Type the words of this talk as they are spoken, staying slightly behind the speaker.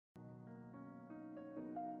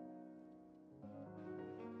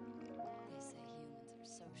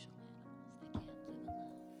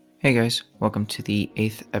Hey guys, welcome to the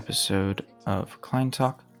 8th episode of Klein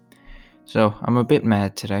Talk. So, I'm a bit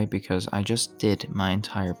mad today because I just did my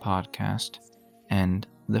entire podcast and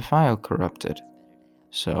the file corrupted.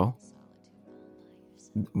 So,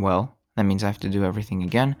 well, that means I have to do everything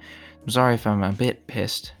again. I'm sorry if I'm a bit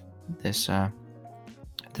pissed this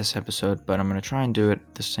episode, but I'm going to try and do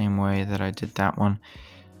it the same way that I did that one.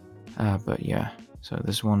 But yeah, so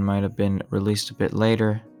this one might have been released a bit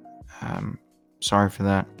later. Sorry for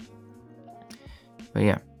that. But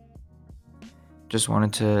yeah. Just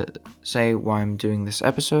wanted to say why I'm doing this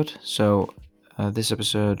episode. So, this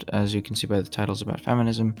episode, as you can see by the title, is about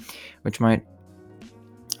feminism, which might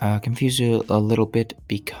confuse you a little bit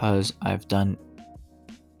because I've done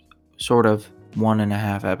sort of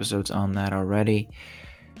 1.5 episodes on that already.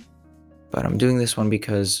 But I'm doing this one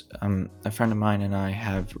because a friend of mine and I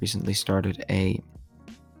have recently started a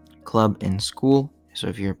club in school. So,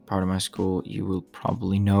 if you're part of my school, you will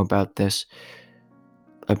probably know about this.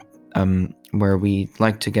 Where we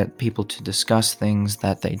like to get people to discuss things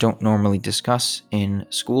that they don't normally discuss in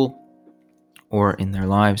school or in their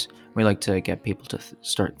lives. We like to get people to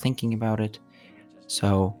start thinking about it.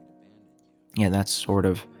 So, yeah, that's sort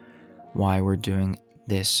of why we're doing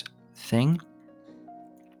this thing.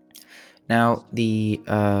 Now,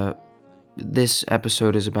 this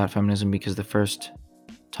episode is about feminism because the first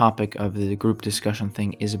topic of the group discussion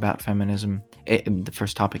thing is about feminism. The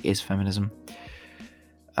first topic is feminism.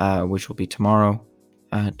 Which will be tomorrow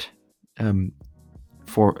at 10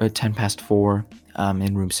 past 4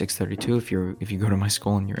 in room 632 if you go to my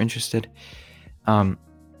school and you're interested. So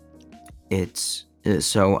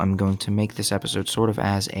I'm going to make this episode sort of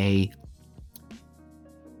as a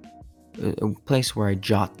place where I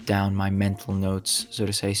jot down my mental notes, so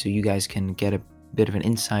to say, so you guys can get a bit of an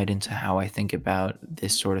insight into how I think about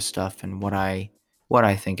this sort of stuff and what I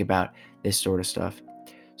think about this sort of stuff.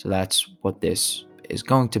 So that's what this is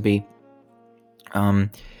going to be.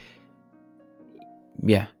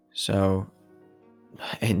 Yeah, so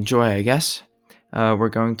enjoy, I guess. We're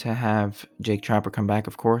going to have Jake Trapper come back,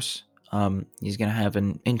 of course. He's going to have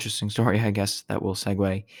an interesting story, I guess, that will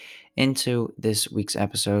segue into this week's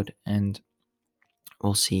episode, and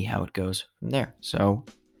we'll see how it goes from there. So,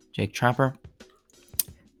 Jake Trapper,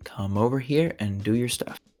 come over here and do your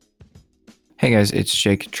stuff. Hey guys, it's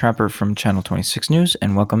Jake Trapper from Channel 26 News,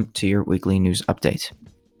 and welcome to your weekly news update.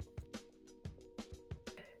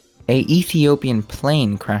 A Ethiopian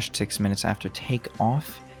plane crashed 6 minutes after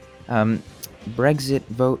takeoff. The Brexit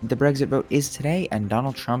vote is today, and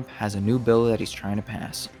Donald Trump has a new bill that he's trying to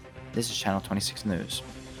pass. This is Channel 26 News.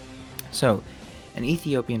 So, an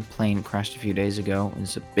Ethiopian plane crashed a few days ago.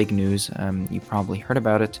 It's a big news. You probably heard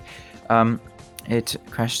about it. It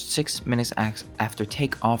crashed 6 minutes after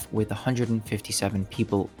takeoff with 157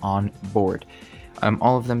 people on board.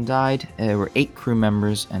 All of them died. There were 8 crew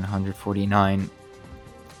members and 149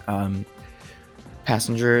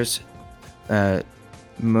 passengers.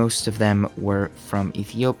 Most of them were from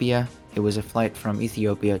Ethiopia. It was a flight from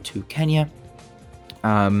Ethiopia to Kenya,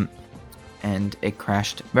 and it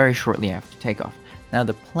crashed very shortly after takeoff. Now,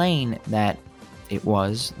 the plane that it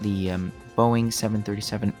was, the Boeing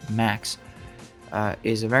 737 MAX,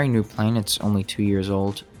 is a very new plane. It's only 2 years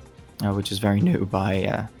old, which is very new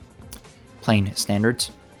by plane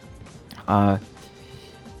standards.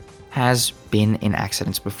 Has been in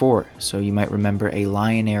accidents before. So you might remember a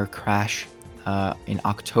Lion Air crash in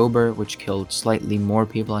October, which killed slightly more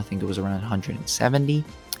people. I think it was around 170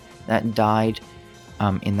 that died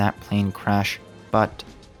in that plane crash. But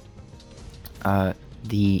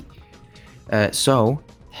the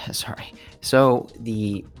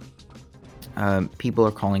people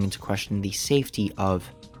are calling into question the safety of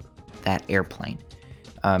that airplane.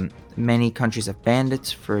 Many countries have banned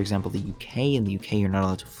it. For example, the UK. In the UK, you're not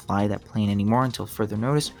allowed to fly that plane anymore until further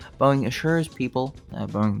notice. Boeing assures people,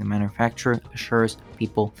 Boeing the manufacturer, assures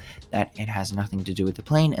people that it has nothing to do with the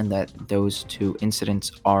plane and that those two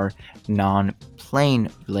incidents are non-plane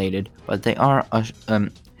related, but they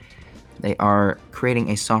are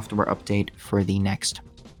creating a software update for the next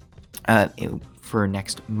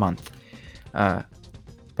month.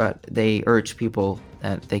 But they urge people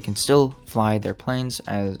that they can still fly their planes,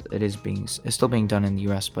 as it is still being done in the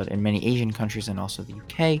US, but in many Asian countries and also the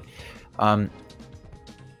UK,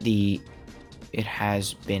 it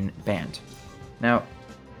has been banned. Now,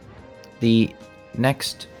 the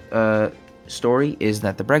next story is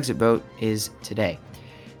that the Brexit vote is today.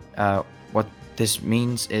 What this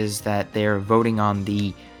means is that they're voting on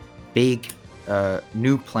the big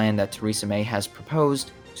new plan that Theresa May has proposed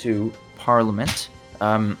to Parliament.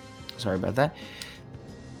 Sorry about that.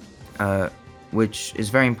 which is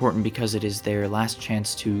very important because it is their last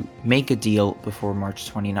chance to make a deal before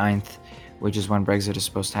March 29th, which is when Brexit is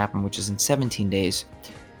supposed to happen, which is in 17 days.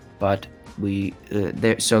 But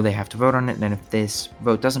so they have to vote on it, and if this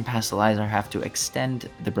vote doesn't pass, they'll either have to extend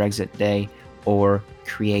the Brexit day or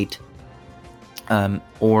create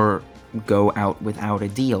or go out without a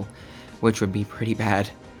deal, which would be pretty bad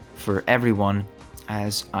for everyone,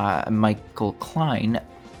 as Michael Klein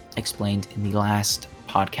explained in the last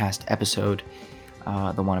podcast episode,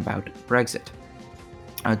 the one about Brexit.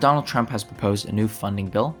 Donald Trump has proposed a new funding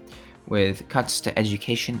bill with cuts to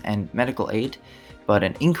education and medical aid, but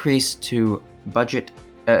an increase to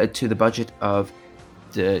the budget of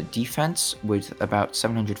the defense, with about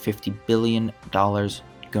 $750 billion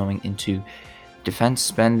going into defense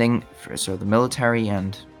spending for the military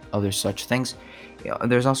and other such things.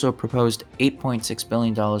 There's also a proposed $8.6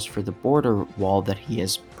 billion for the border wall that he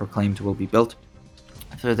has proclaimed will be built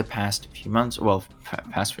for the past few months,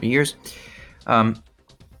 past few years.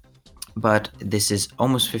 But this is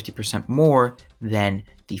almost 50% more than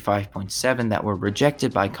the 5.7 that were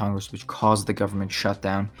rejected by Congress, which caused the government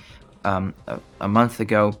shutdown a month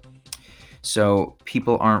ago. So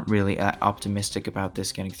people aren't really optimistic about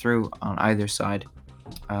this getting through on either side.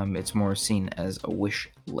 It's more seen as a wish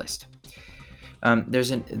list.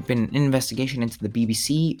 There's been an investigation into the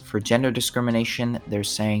BBC for gender discrimination. They're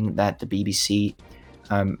saying that the BBC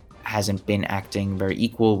hasn't been acting very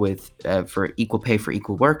equal for equal pay for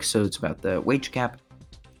equal work, so it's about the wage gap.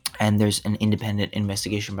 And there's an independent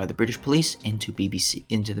investigation by the British police into the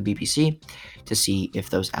BBC to see if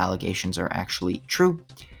those allegations are actually true.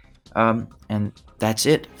 And that's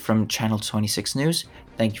it from Channel 26 News.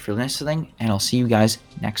 Thank you for listening, and I'll see you guys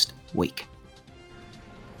next week.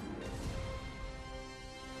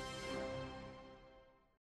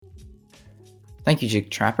 Thank you,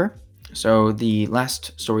 Jake Trapper. So the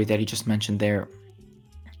last story that he just mentioned there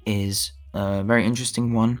is a very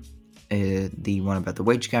interesting one, the one about the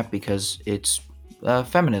wage gap, because it's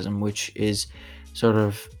feminism, which is sort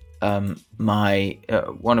of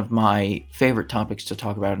one of my favorite topics to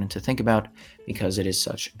talk about and to think about, because it is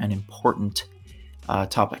such an important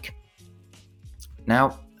topic.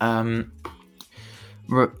 Now,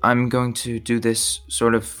 I'm going to do this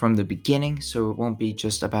sort of from the beginning, so it won't be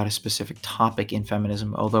just about a specific topic in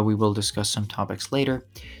feminism, although we will discuss some topics later.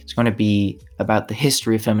 It's going to be about the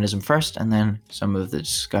history of feminism first, and then some of the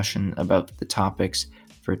discussion about the topics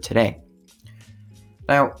for today.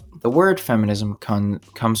 Now, the word feminism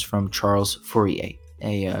comes from Charles Fourier,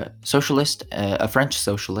 a socialist, a French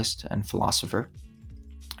socialist and philosopher,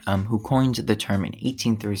 who coined the term in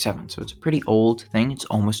 1837. So it's a pretty old thing. It's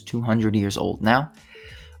almost 200 years old now.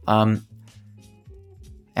 And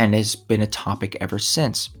has been a topic ever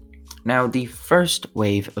since. Now, the first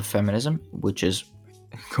wave of feminism, which is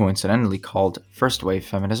coincidentally called first wave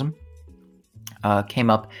feminism, came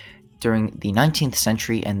up during the 19th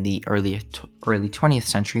century and the early 20th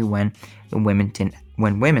century, when women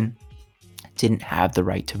didn't have the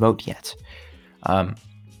right to vote yet.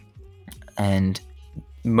 And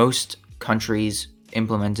most countries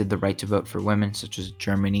implemented the right to vote for women, such as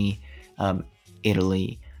Germany,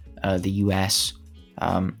 Italy, the US.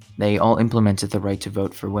 They all implemented the right to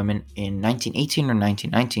vote for women in 1918 or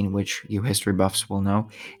 1919, which you history buffs will know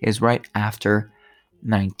is right after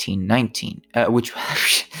 1919. Which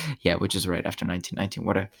is right after 1919.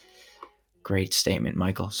 What a great statement,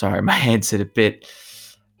 Michael. Sorry, my head's a bit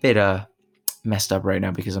messed up right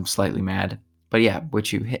now because I'm slightly mad. But yeah,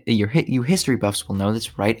 which you history buffs will know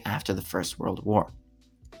that's right after the First World War.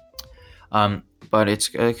 But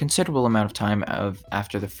it's a considerable amount of time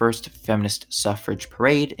after the first feminist suffrage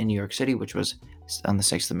parade in New York City, which was on the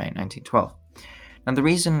 6th of May, 1912. Now, the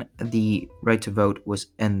reason the right to vote was,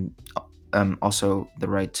 and also the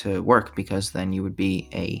right to work, because then you would be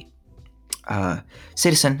a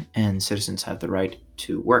citizen, and citizens have the right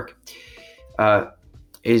to work,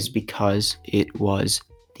 is because it was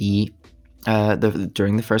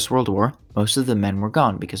during the First World War, most of the men were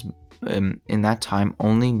gone, because in that time,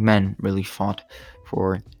 only men really fought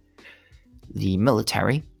for the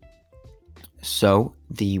military. So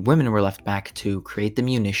the women were left back to create the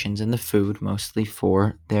munitions and the food, mostly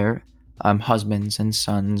for their husbands and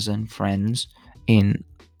sons and friends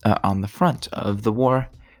on the front of the war.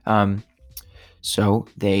 So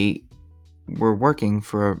they were working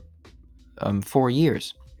for 4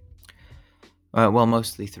 years.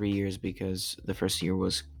 Mostly 3 years, because the first year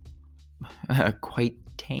was quite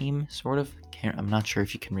tame, sort of. I'm not sure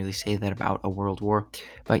if you can really say that about a world war,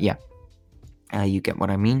 but yeah, you get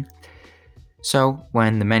what I mean. So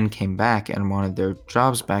when the men came back and wanted their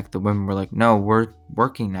jobs back, the women were like, "No, we're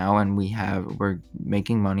working now, and we're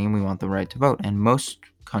making money, and we want the right to vote." And most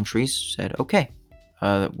countries said, "Okay,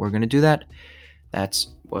 we're going to do that.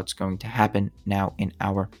 That's what's going to happen now in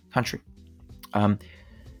our country." Um,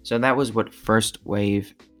 so that was what first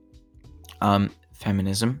wave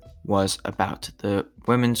feminism was about, the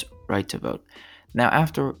women's right to vote. Now,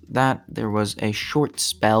 after that, there was a short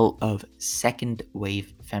spell of second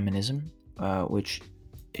wave feminism, which,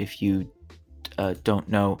 if you don't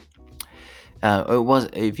know, it was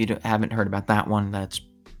if you haven't heard about that one, that's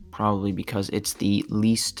probably because it's the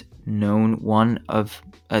least known one of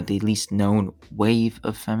the least known wave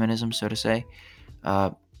of feminism, so to say.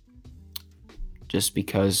 Uh, just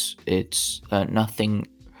because it's nothing.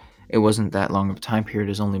 It wasn't that long of a time period.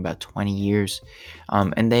 It was only about 20 years,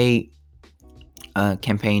 and they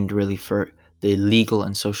campaigned really for the legal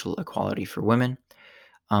and social equality for women,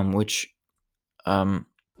 which um,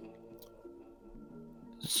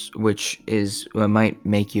 which is might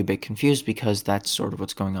make you a bit confused because that's sort of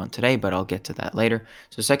what's going on today. But I'll get to that later.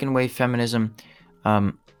 So second wave feminism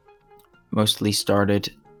um, mostly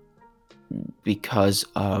started because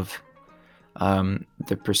of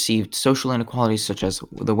the perceived social inequalities, such as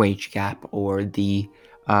the wage gap or the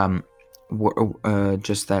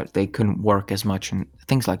just that they couldn't work as much and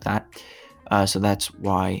things like that. So that's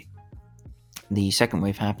why the second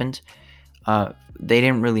wave happened. They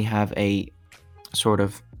didn't really have a sort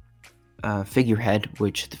of figurehead,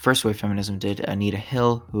 which the first wave feminism did. Anita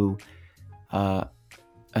Hill, who,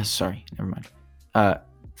 sorry, never mind.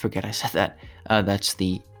 Forget I said that. That's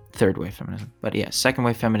the third wave feminism. But yeah, second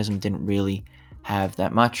wave feminism didn't really have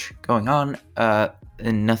that much going on,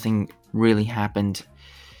 and nothing really happened.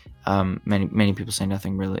 Many people say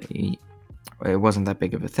nothing really. It wasn't that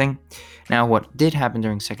big of a thing. Now, what did happen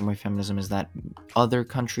during second wave feminism is that other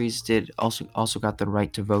countries did also got the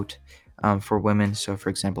right to vote for women. So, for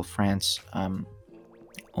example, France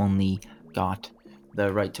only got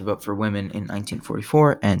the right to vote for women in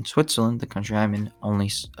 1944, and Switzerland, the country I'm in, only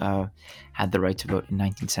had the right to vote in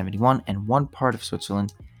 1971, and one part of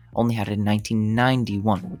Switzerland only had it in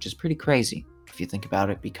 1991, which is pretty crazy if you think about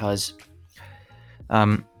it, because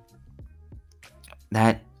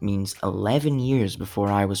that means 11 years before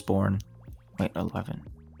I was born. Wait, 11.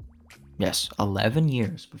 Yes, 11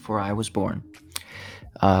 years before I was born.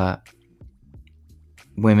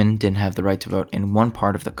 Women didn't have the right to vote in one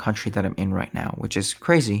part of the country that I'm in right now, which is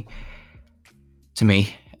crazy to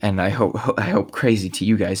me, and I hope crazy to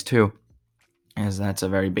you guys too, as that's a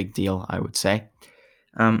very big deal, I would say.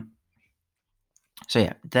 So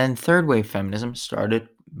yeah, then third wave feminism started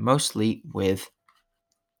mostly with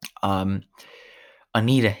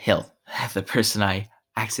Anita Hill, the person I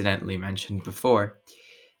accidentally mentioned before.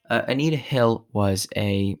 Anita Hill was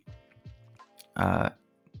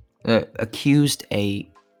accused a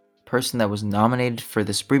person that was nominated for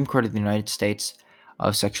the Supreme Court of the United States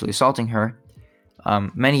of sexually assaulting her.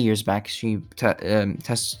 Many years back, she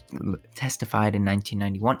testified in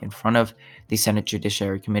 1991 in front of the Senate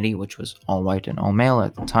Judiciary Committee, which was all white and all male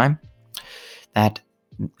at the time, that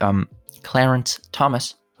Clarence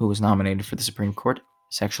Thomas, who was nominated for the Supreme Court,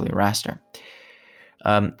 sexually harassed her.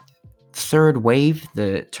 Third wave,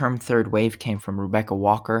 the term third wave came from Rebecca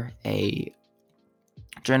Walker, a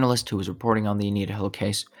journalist who was reporting on the Anita Hill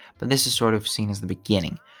case, but this is sort of seen as the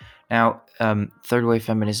beginning. Now, third wave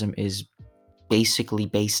feminism is basically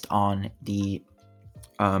based on the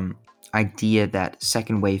idea that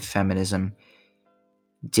second wave feminism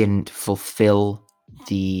didn't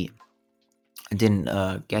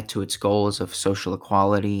get to its goals of social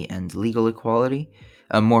equality and legal equality,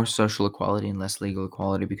 more social equality and less legal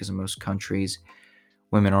equality, because in most countries,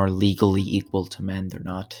 women are legally equal to men. They're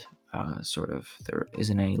not there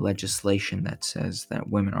isn't any legislation that says that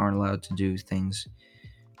women aren't allowed to do things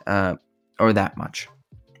or that much.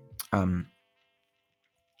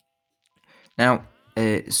 Now,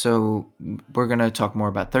 so we're going to talk more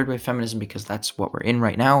about third wave feminism because that's what we're in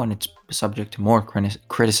right now, and it's subject to more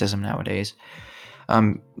criticism nowadays.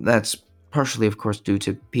 That's partially, of course, due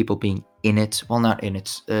to people being in it. Well, not in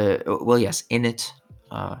it. Yes, in it.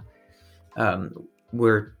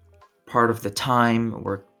 We're part of the time.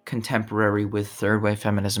 We're contemporary with third wave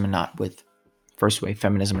feminism and not with first wave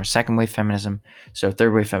feminism or second wave feminism. So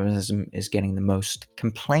third wave feminism is getting the most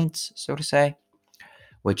complaints, so to say,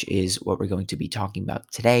 which is what we're going to be talking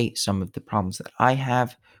about today. Some of the problems that I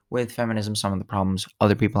have with feminism, some of the problems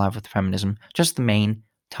other people have with feminism, just the main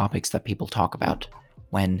topics that people talk about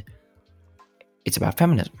when it's about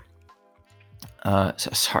feminism. So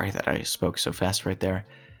sorry that I spoke so fast right there.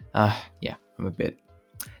 Yeah, I'm a bit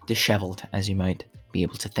disheveled, as you might be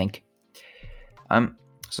able to think.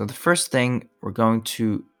 So the first thing we're going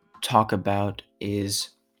to talk about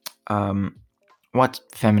is what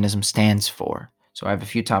feminism stands for. So I have a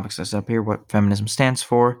few topics listed up here. What feminism stands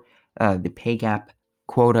for, the pay gap,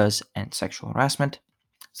 quotas, and sexual harassment.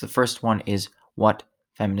 So the first one is what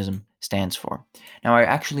feminism stands for. Now, I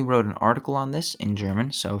actually wrote an article on this in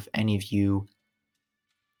German. So if any of you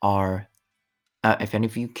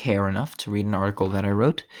care enough to read an article that I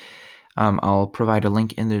wrote, I'll provide a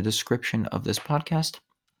link in the description of this podcast,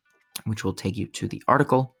 which will take you to the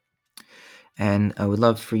article. And I would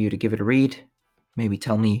love for you to give it a read. Maybe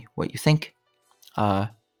tell me what you think,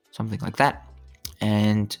 something like that.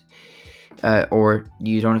 And or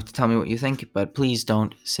you don't have to tell me what you think, but please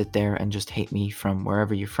don't sit there and just hate me from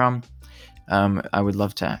wherever you're from. I would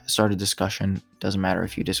love to start a discussion. Doesn't matter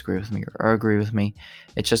if you disagree with me or agree with me.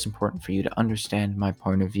 It's just important for you to understand my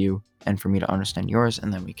point of view and for me to understand yours,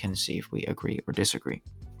 and then we can see if we agree or disagree.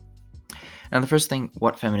 Now, the first thing,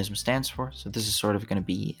 what feminism stands for. So this is sort of going to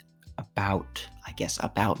be about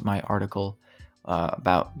my article,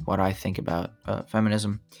 about what I think about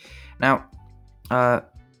feminism. Now,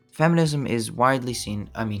 feminism is widely seen.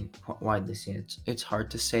 It's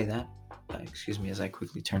hard to say that. Excuse me as I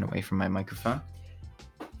quickly turn away from my microphone.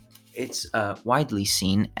 It's widely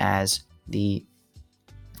seen as the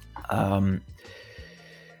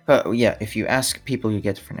if you ask people, you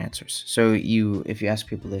get different answers. So if you ask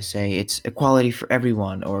people, they say it's equality for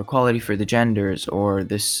everyone, or equality for the genders, or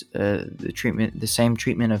the same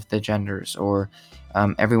treatment of the genders, or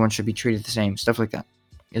everyone should be treated the same. Stuff like that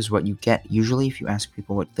is what you get usually if you ask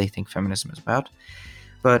people what they think feminism is about.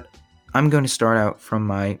 But I'm going to start out from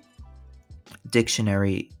my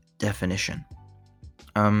dictionary definition,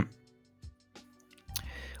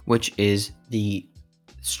 which is the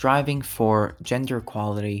striving for gender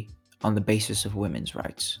equality on the basis of women's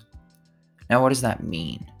rights. Now, what does that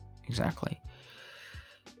mean exactly?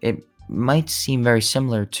 It might seem very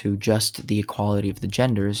similar to just the equality of the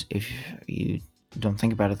genders if you don't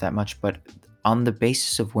think about it that much, but on the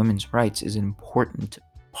basis of women's rights is an important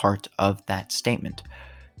part of that statement,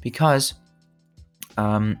 because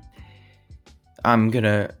I'm going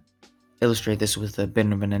to illustrate this with a bit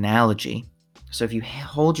of an analogy. So if you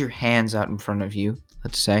hold your hands out in front of you,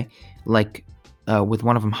 let's say, like with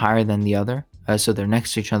one of them higher than the other, so they're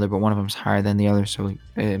next to each other, but one of them is higher than the other. So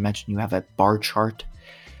imagine you have a bar chart,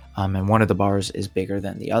 and one of the bars is bigger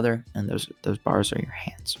than the other, and those bars are your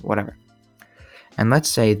hands, whatever. And let's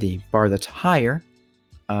say the bar that's higher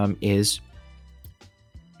is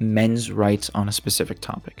men's rights on a specific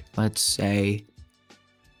topic. Let's say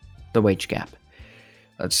the wage gap.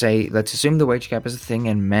 Let's assume the wage gap is a thing,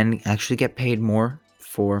 and men actually get paid more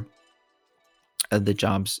for the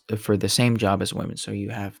jobs, for the same job as women. So you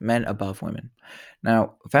have men above women.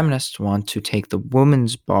 Now, feminists want to take the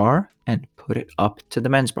woman's bar and put it up to the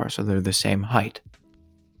men's bar, so they're the same height,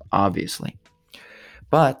 obviously.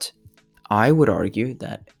 But I would argue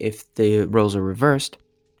that if the roles are reversed,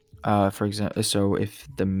 for example, so if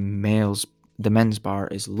the men's bar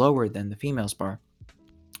is lower than the female's bar,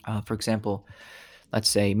 for example, let's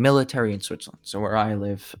say military in Switzerland. So where I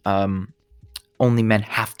live, only men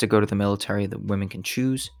have to go to the military. The women can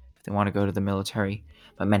choose if they want to go to the military,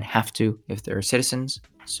 but men have to if they're citizens.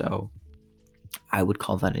 So I would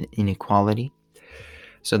call that an inequality.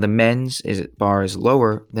 So the men's bar is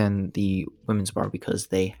lower than the women's bar because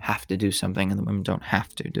they have to do something and the women don't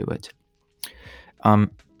have to do it.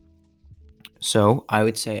 So I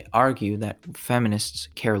would argue that feminists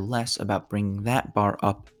care less about bringing that bar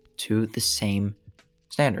up to the same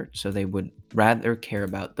standard. So they would rather care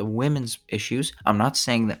about the women's issues. I'm not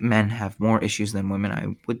saying that men have more issues than women.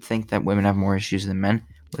 I would think that women have more issues than men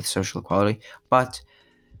with social equality. But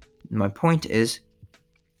my point is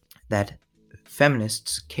that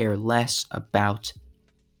feminists care less about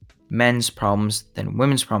men's problems than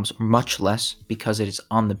women's problems, or much less, because it is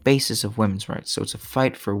on the basis of women's rights. So it's a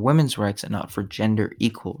fight for women's rights and not for gender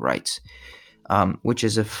equal rights, which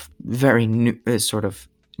is a very sort of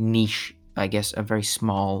niche, I guess, a very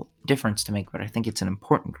small difference to make, but I think it's an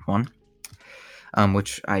important one,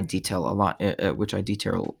 which I detail a lot, which I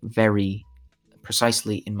detail very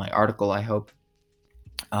precisely in my article, I hope,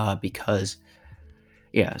 because,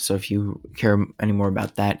 so if you care any more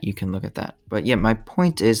about that, you can look at that. But my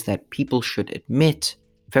point is that feminists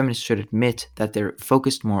should admit that they're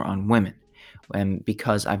focused more on women,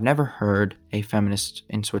 because I've never heard a feminist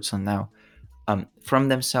in Switzerland now from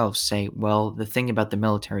themselves say, well, the thing about the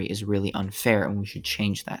military is really unfair and we should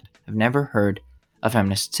change that. I've never heard a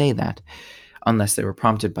feminist say that, unless they were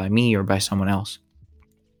prompted by me or by someone else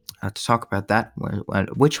to talk about that,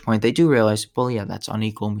 at which point they do realize, well, that's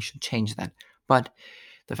unequal and we should change that. But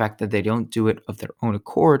The fact that they don't do it of their own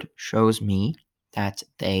accord shows me that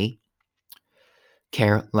they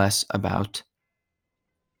care less about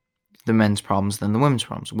the men's problems than the women's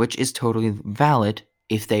problems, which is totally valid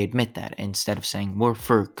if they admit that. Instead of saying, we're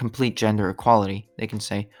for complete gender equality, they can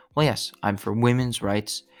say, well, yes, I'm for women's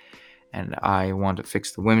rights and I want to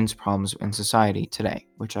fix the women's problems in society today,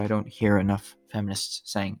 which I don't hear enough feminists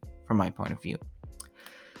saying from my point of view.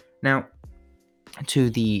 Now, to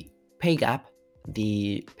the pay gap.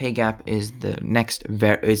 The pay gap is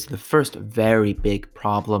the first very big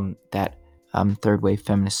problem that third wave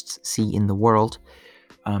feminists see in the world.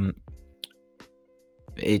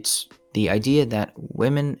 It's the idea that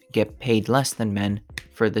women get paid less than men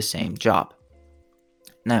for the same job.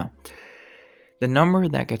 Now, the number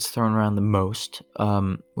that gets thrown around the most,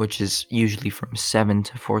 which is usually from 7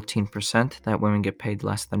 to 14% that women get paid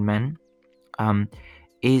less than men,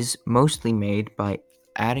 is mostly made by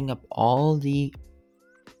adding up all the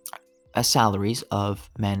salaries of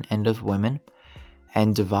men and of women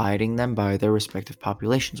and dividing them by their respective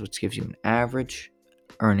populations, which gives you an average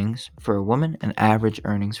earnings for a woman and average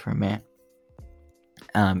earnings for a man,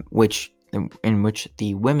 in which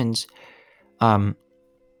the women's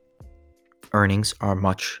earnings are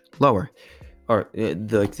much lower, or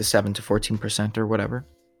the 7 to 14% or whatever.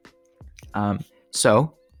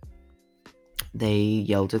 So they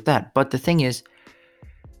yelled at that. But the thing is,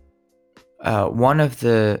 one of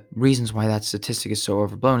the reasons why that statistic is so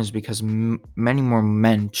overblown is because many more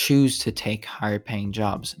men choose to take higher paying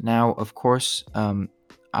jobs. Now, of course,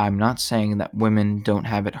 I'm not saying that women don't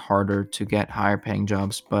have it harder to get higher paying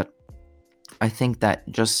jobs, but I think that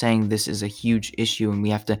just saying this is a huge issue and we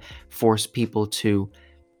have to force people to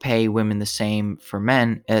pay women the same for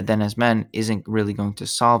men than as men isn't really going to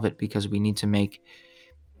solve it, because we need to make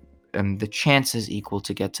the chances equal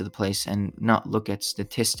to get to the place and not look at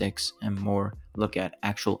statistics and more look at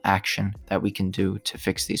actual action that we can do to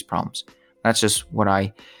fix these problems. That's just what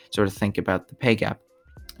I sort of think about the pay gap.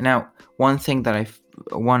 Now, one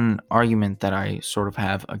argument that I sort of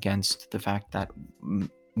have against the fact that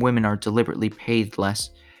women are deliberately paid less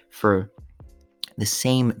for the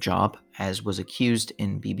same job, as was accused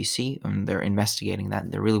in BBC, and they're investigating that,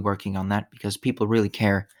 and they're really working on that because people really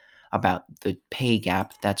care about the pay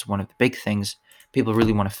gap. That's one of the big things. People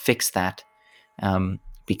really want to fix that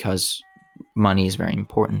because money is very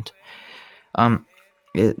important.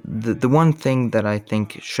 The one thing that I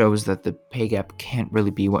think shows that the pay gap can't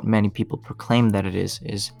really be what many people proclaim that it is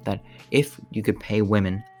that if you could pay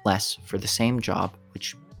women less for the same job,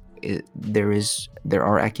 which there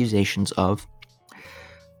are accusations of.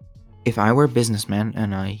 If I were a businessman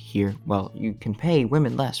and I hear, well, you can pay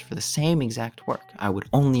women less for the same exact work, I would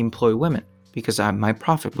only employ women because my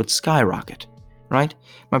profit would skyrocket, right?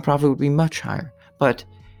 My profit would be much higher. But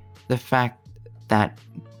the fact that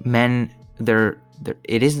men,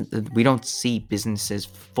 it isn't, we don't see businesses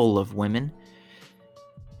full of women,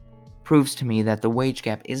 proves to me that the wage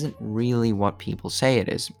gap isn't really what people say it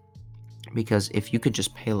is. Because if you could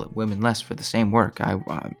just pay women less for the same work,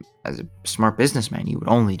 as a smart businessman, you would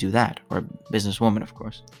only do that. Or a businesswoman, of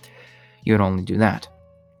course. You would only do that.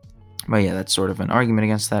 But yeah, that's sort of an argument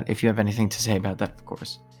against that. If you have anything to say about that, of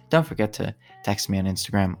course, don't forget to text me on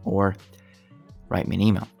Instagram or write me an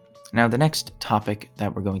email. Now, the next topic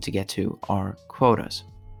that we're going to get to are quotas.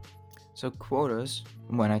 So quotas,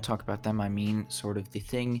 when I talk about them, I mean sort of the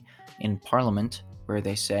thing in Parliament where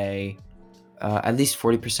they say, at least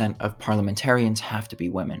 40% of parliamentarians have to be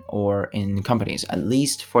women, or in companies, at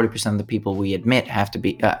least 40% of the people we admit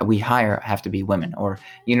we hire have to be women, or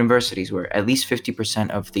universities where at least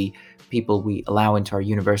 50% of the people we allow into our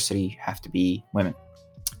university have to be women,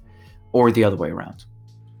 or the other way around.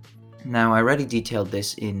 Now, I already detailed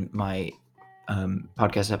this in my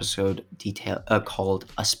podcast episode called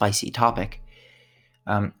A Spicy Topic,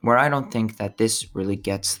 where I don't think that this really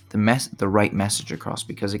gets the right message across,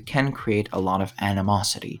 because it can create a lot of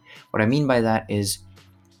animosity. What I mean by that is,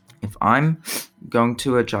 if I'm going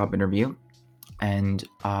to a job interview and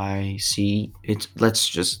I see it, let's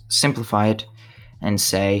just simplify it and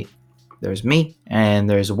say there's me and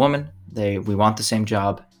there's a woman, we want the same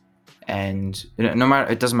job, and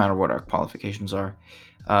it doesn't matter what our qualifications are.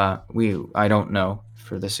 I don't know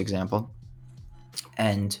for this example,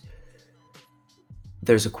 and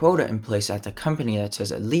there's a quota in place at the company that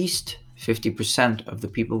says at least 50% of the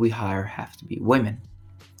people we hire have to be women.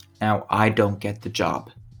 Now, I don't get the job.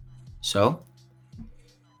 So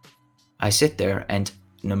I sit there, and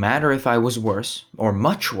no matter if I was worse or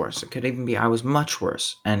much worse, it could even be I was much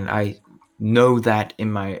worse, and I know that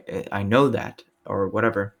or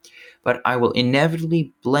whatever, but I will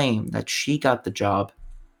inevitably blame that she got the job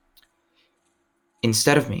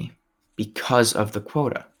instead of me because of the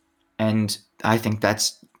quota. And I think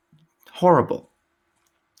that's horrible.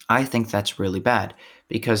 I think that's really bad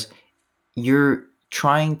because you're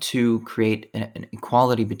trying to create an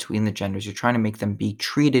equality between the genders. You're trying to make them be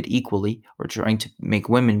treated equally, or trying to make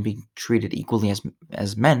women be treated equally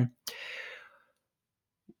as men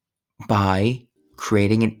by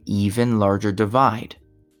creating an even larger divide.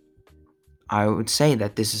 I would say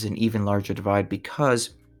that this is an even larger divide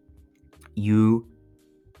because you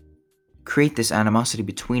create this animosity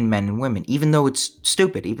between men and women, even though it's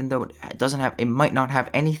stupid, even though it might not have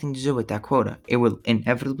anything to do with that quota. It will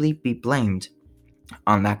inevitably be blamed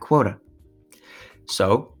on that quota.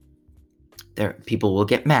 So people will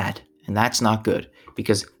get mad, and that's not good,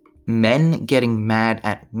 because men getting mad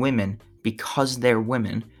at women because they're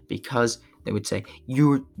women, because they would say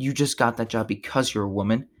you just got that job because you're a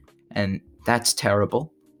woman, and that's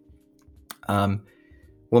terrible,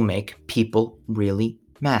 will make people really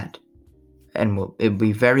mad, and it'll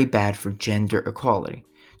be very bad for gender equality.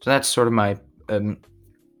 So that's sort of my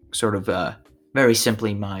very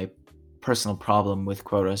simply my personal problem with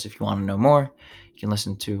quotas. If you want to know more, you can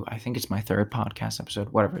listen to, I think it's my third podcast episode,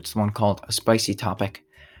 whatever. It's the one called A Spicy Topic,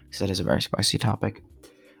 because that is a very spicy topic.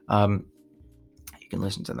 You can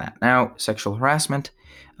listen to that. Now, sexual harassment.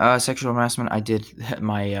 I did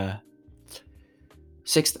my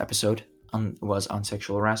sixth episode was on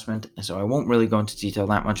sexual harassment, so I won't really go into detail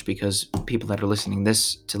that much because people that are listening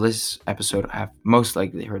to this episode have most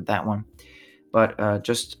likely heard that one. But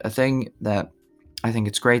just a thing that I think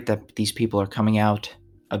it's great that these people are coming out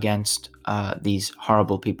against these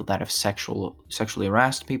horrible people that have sexually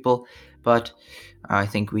harassed people. But I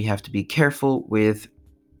think we have to be careful with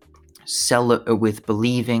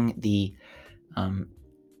believing the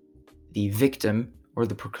victim or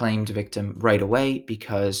the proclaimed victim right away,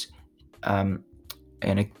 because an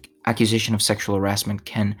accusation of sexual harassment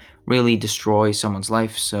can really destroy someone's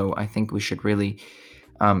life. So I think we should really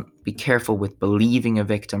be careful with believing a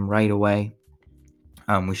victim right away.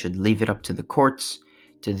 We should leave it up to the courts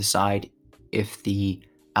to decide if the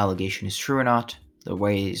allegation is true or not, the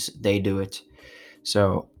ways they do it.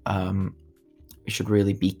 So we should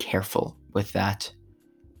really be careful with that.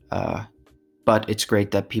 But it's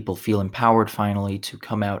great that people feel empowered finally to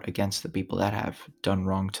come out against the people that have done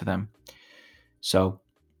wrong to them. So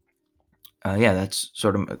that's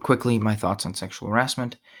sort of quickly my thoughts on sexual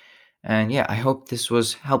harassment. And I hope this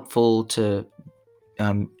was helpful to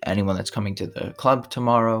anyone that's coming to the club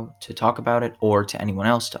tomorrow to talk about it, or to anyone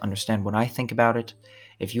else to understand what I think about it.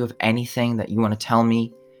 If you have anything that you want to tell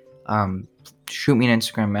me, shoot me an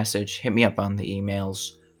Instagram message, hit me up on the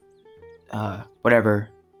emails, whatever,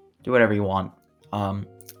 do whatever you want.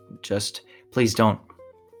 Just please don't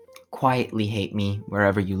quietly hate me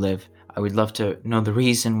wherever you live. I would love to know the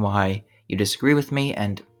reason why you disagree with me,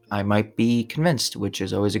 and I might be convinced, which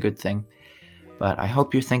is always a good thing. But I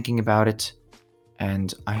hope you're thinking about it,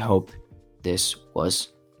 and I hope this was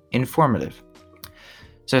informative.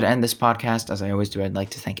 So to end this podcast, as I always do, I'd like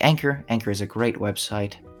to thank Anchor. Anchor is a great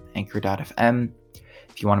website, anchor.fm.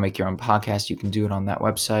 If you want to make your own podcast, you can do it on that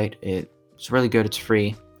website. It's really good, it's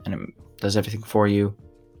free, and it does everything for you.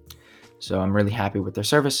 So I'm really happy with their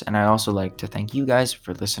service, and I'd also like to thank you guys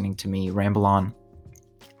for listening to me ramble on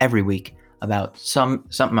every week about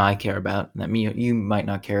something I care about that you might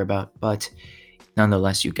not care about, but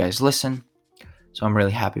nonetheless you guys listen. So I'm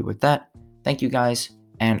really happy with that. Thank you guys,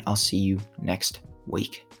 and I'll see you next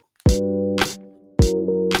week.